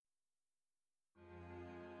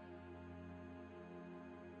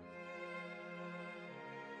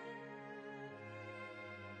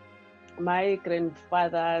My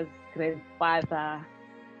grandfather's grandfather's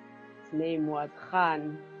name was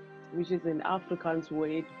Rani, which is an Afrikaans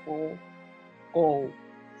word for go.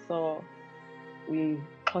 So we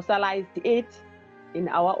Xhosalized it in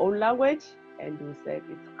our own language and we said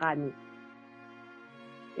it's Rani.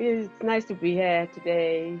 It's nice to be here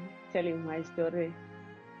today telling my story.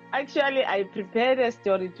 Actually, I prepared a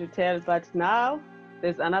story to tell, but now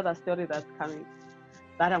there's another story that's coming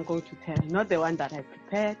that I'm going to tell, not the one that I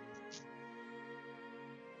prepared.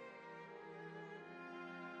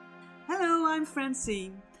 Hello, I'm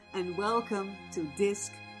Francine, and welcome to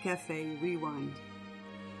Disc Cafe Rewind.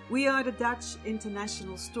 We are the Dutch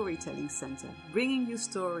International Storytelling Center, bringing you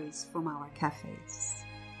stories from our cafes.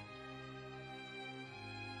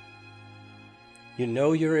 You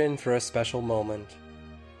know you're in for a special moment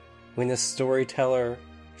when the storyteller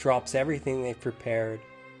drops everything they've prepared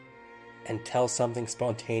and tells something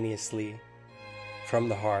spontaneously from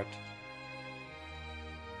the heart.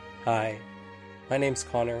 Hi, my name's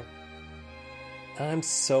Connor, and I'm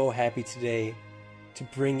so happy today to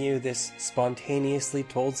bring you this spontaneously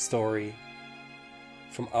told story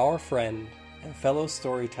from our friend and fellow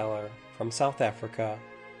storyteller from South Africa,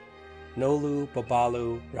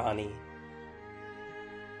 Nolubabalo Rani.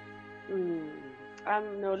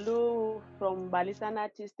 I'm Nolu from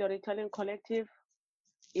Balisanati Storytelling Collective.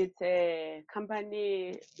 It's a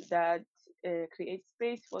company that creates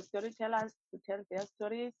space for storytellers to tell their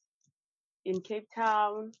stories in Cape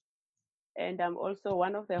Town. And I'm also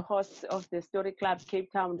one of the hosts of the Story Club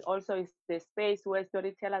Cape Town. Also, it's the space where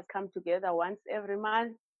storytellers come together once every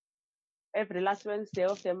month, every last Wednesday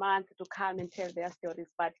of the month to come and tell their stories.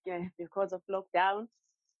 But because of lockdown,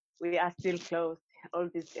 we are still closed, all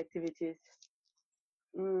these activities.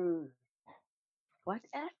 What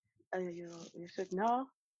else? You should know.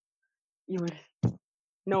 You will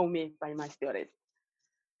know me by my stories.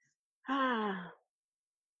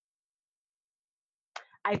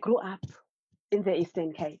 I grew up in the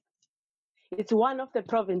Eastern Cape. It's one of the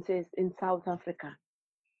provinces in South Africa.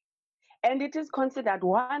 And it is considered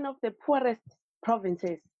one of the poorest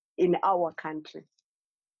provinces in our country.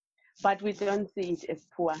 But we don't see it as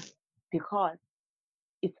poor because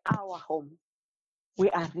it's our home. We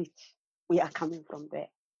are rich. We are coming from there.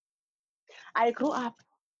 I grew up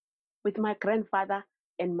with my grandfather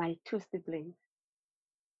and my two siblings.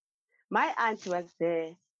 My aunt was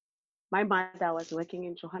there. My mother was working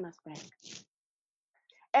in Johannesburg.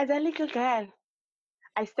 As a little girl,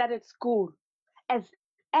 I started school as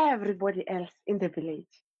everybody else in the village.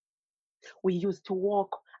 We used to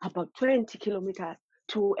walk about 20 kilometers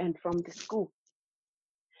to and from the school.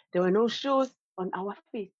 There were no shoes on our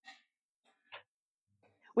feet.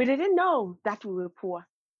 We didn't know that we were poor.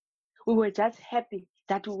 We were just happy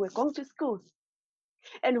that we were going to school.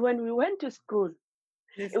 And when we went to school,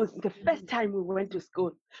 it was the first time we went to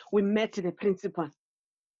school, we met the principal.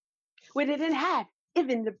 We didn't have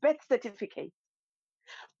even the birth certificate.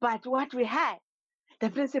 But what we had, the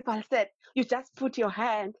principal said, you just put your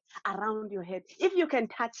hand around your head. If you can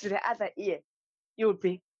touch the other ear, you'll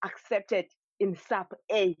be accepted in sub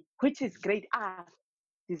A, which is grade R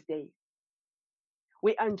these days.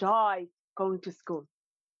 We enjoyed going to school.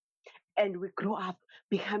 And we grew up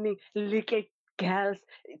becoming little girls,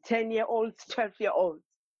 10-year-olds, 12-year-olds.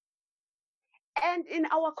 And in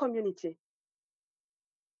our community,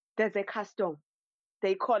 there's a custom.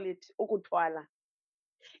 They call it ukutwala.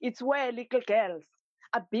 It's where little girls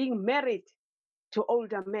are being married to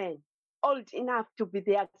older men, old enough to be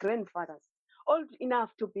their grandfathers, old enough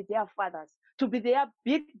to be their fathers, to be their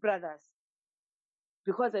big brothers.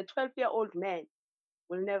 Because a 12-year-old man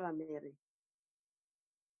will never marry.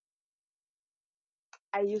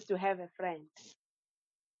 I used to have a friend.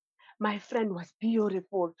 My friend was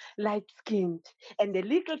beautiful, light-skinned, and a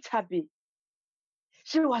little chubby.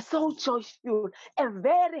 She was so joyful, a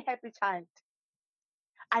very happy child.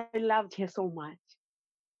 I loved her so much.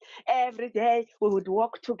 Every day we would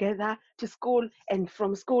walk together to school, and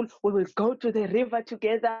from school we will go to the river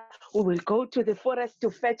together. We will go to the forest to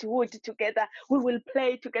fetch wood together. We will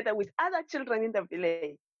play together with other children in the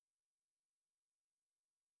village.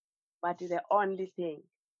 But the only thing,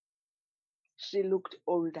 she looked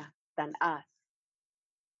older than us.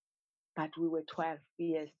 But we were 12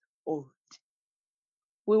 years old.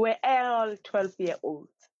 We were all 12-year-olds.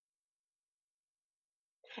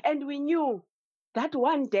 And we knew that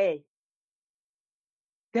one day,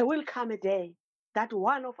 there will come a day that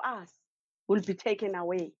one of us will be taken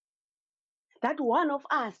away. That one of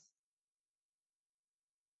us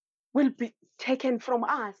will be taken from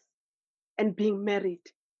us and being married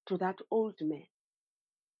to that old man.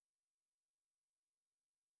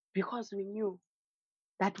 Because we knew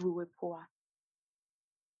that we were poor.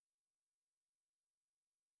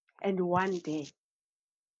 And one day,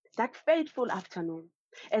 that fateful afternoon,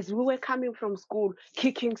 as we were coming from school,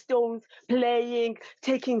 kicking stones, playing,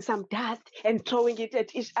 taking some dust and throwing it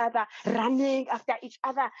at each other, running after each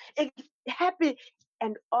other, happy.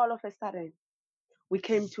 And all of a sudden, we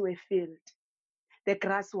came to a field. The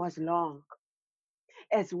grass was long.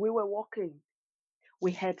 As we were walking,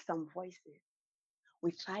 we heard some voices.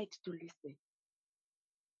 We tried to listen.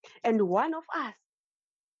 And one of us,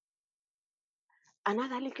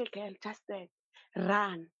 another little girl, just said,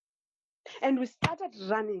 "Run." And we started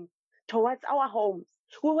running towards our homes.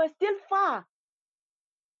 We were still far.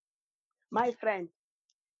 My friend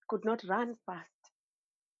could not run fast.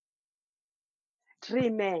 3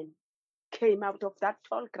 men came out of that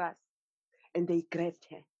tall grass and they grabbed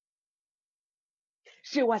her.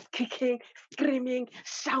 She was kicking, screaming,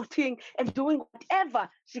 shouting, and doing whatever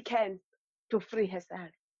she can to free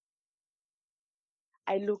herself.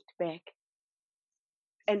 I looked back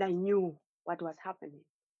and I knew what was happening.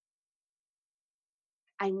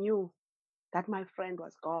 I knew that my friend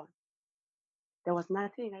was gone. There was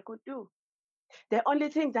nothing I could do. The only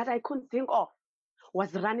thing that I couldn't think of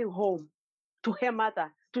was running home to her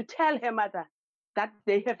mother to tell her mother that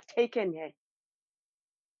they have taken her.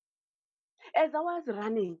 As I was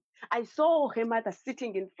running, I saw her mother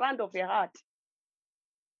sitting in front of her hut.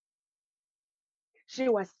 She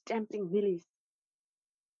was stamping mealies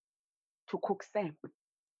to cook Sam.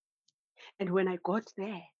 And when I got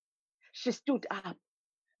there, she stood up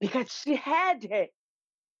because she heard her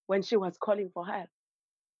when she was calling for help.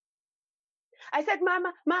 I said,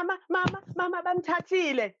 "Mama, Mama, Mama, Mama,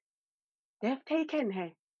 bamthathile. They have taken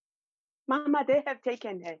her. Mama, they have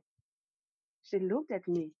taken her." She looked at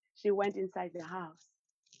me. She went inside the house.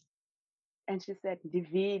 And she said,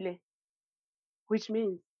 "Ndivile," which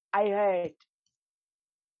means I heard.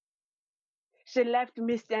 She left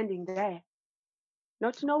me standing there,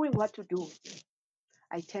 not knowing what to do.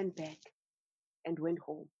 I turned back and went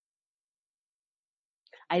home.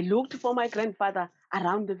 I looked for my grandfather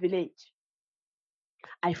around the village.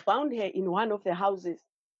 I found her in one of the houses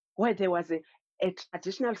where there was a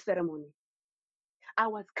traditional ceremony. I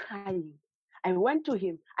was crying. I went to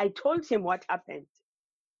him. I told him what happened.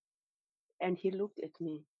 And he looked at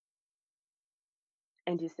me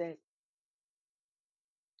and he said,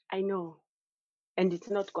 "I know, and it's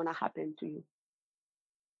not going to happen to you."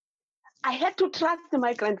 I had to trust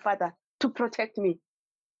my grandfather to protect me.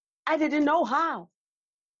 I didn't know how,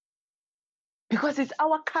 because it's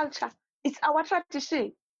our culture, it's our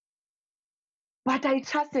tradition. But I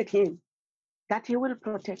trusted him that he will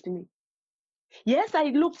protect me. Yes, I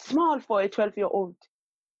looked small for a 12-year-old,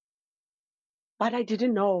 but I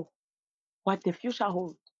didn't know what the future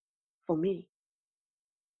holds for me.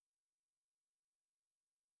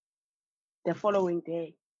 The following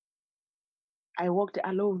day, I walked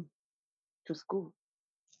alone to school.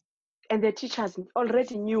 And the teachers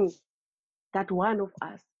already knew that one of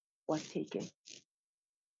us was taken.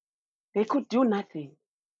 They could do nothing.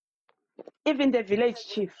 Even the village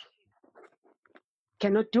chief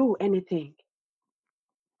cannot do anything.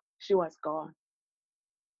 She was gone.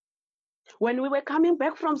 When we were coming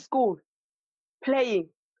back from school, playing,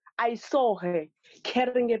 I saw her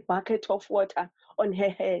carrying a bucket of water on her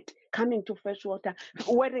head, coming to fetch water,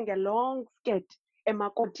 wearing a long skirt, a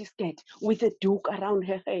makoti skirt, with a doek around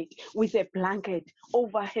her head, with a blanket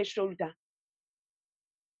over her shoulder.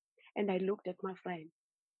 And I looked at my friend.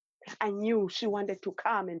 I knew she wanted to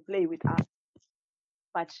come and play with us,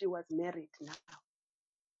 but she was married now.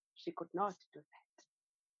 She could not do that.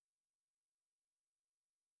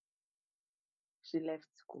 She left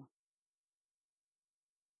school.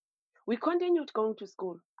 We continued going to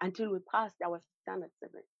school until we passed our standard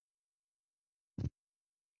 7.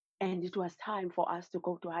 And it was time for us to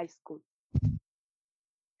go to high school.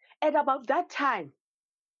 At about that time,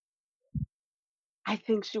 I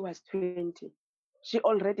think she was 20. She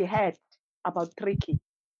already had about 3 kids.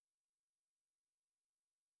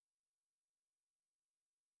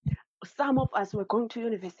 Some of us were going to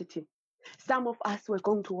university. Some of us were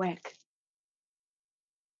going to work.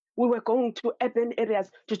 We were going to urban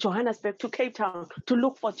areas, to Johannesburg, to Cape Town, to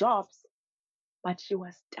look for jobs. But she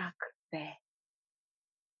was stuck there.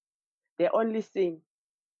 The only thing,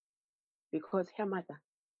 because her mother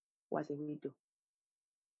was a widow.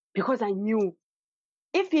 Because I knew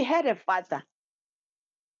if he had a father,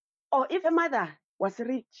 or if a mother was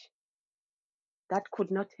rich, that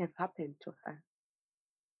could not have happened to her.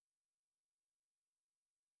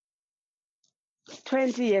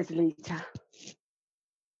 20 years later,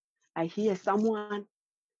 I hear someone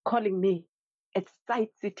calling me at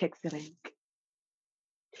Site taxi rank.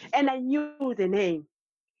 And I knew the name.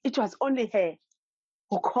 It was only her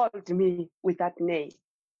who called me with that name.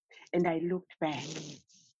 And I looked back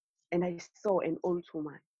and I saw an old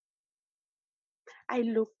woman. I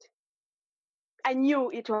looked. I knew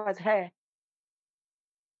it was her.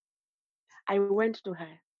 I went to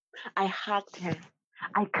her. I hugged her.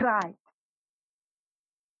 I cried.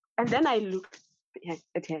 And then I looked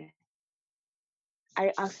at her.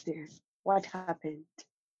 I asked her, what happened?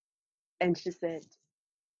 And she said,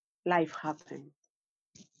 life happened.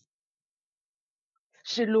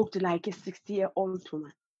 She looked like a 60-year-old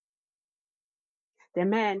woman. The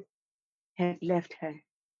man had left her.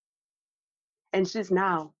 And she's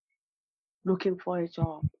now looking for a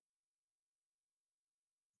job.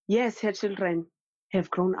 Yes, her children have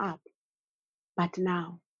grown up, but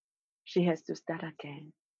now she has to start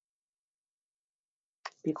again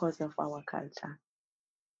because of our culture.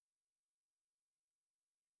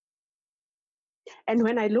 And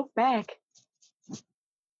when I look back,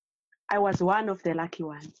 I was one of the lucky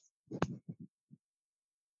ones.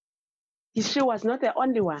 She was not the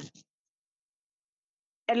only one.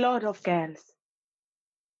 A lot of girls,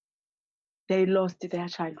 they lost their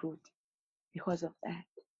childhood because of that.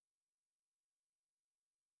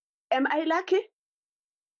 Am I lucky?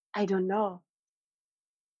 I don't know.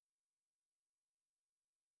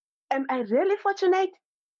 Am I really fortunate?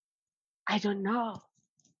 I don't know.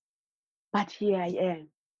 But here I am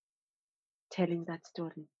telling that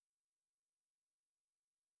story.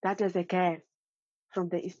 That is a girl from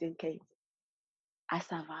the Eastern Cape. I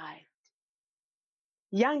survived.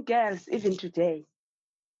 Young girls, even today,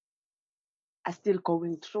 are still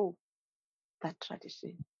going through that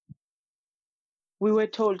tradition. We were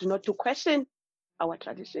told not to question our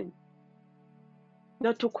tradition,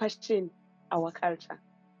 not to question our culture.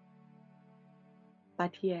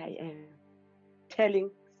 But here I am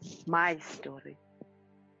telling my story.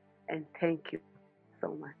 And thank you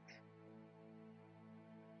so much.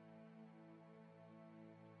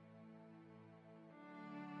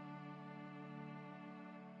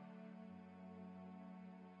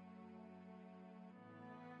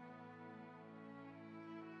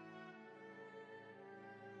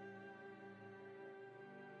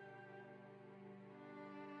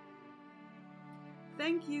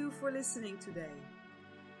 Thank you for listening today.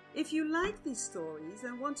 If you like these stories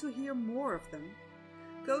and want to hear more of them,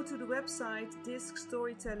 go to the website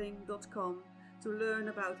discstorytelling.com to learn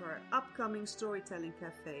about our upcoming storytelling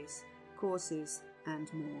cafes, courses,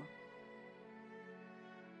 and more.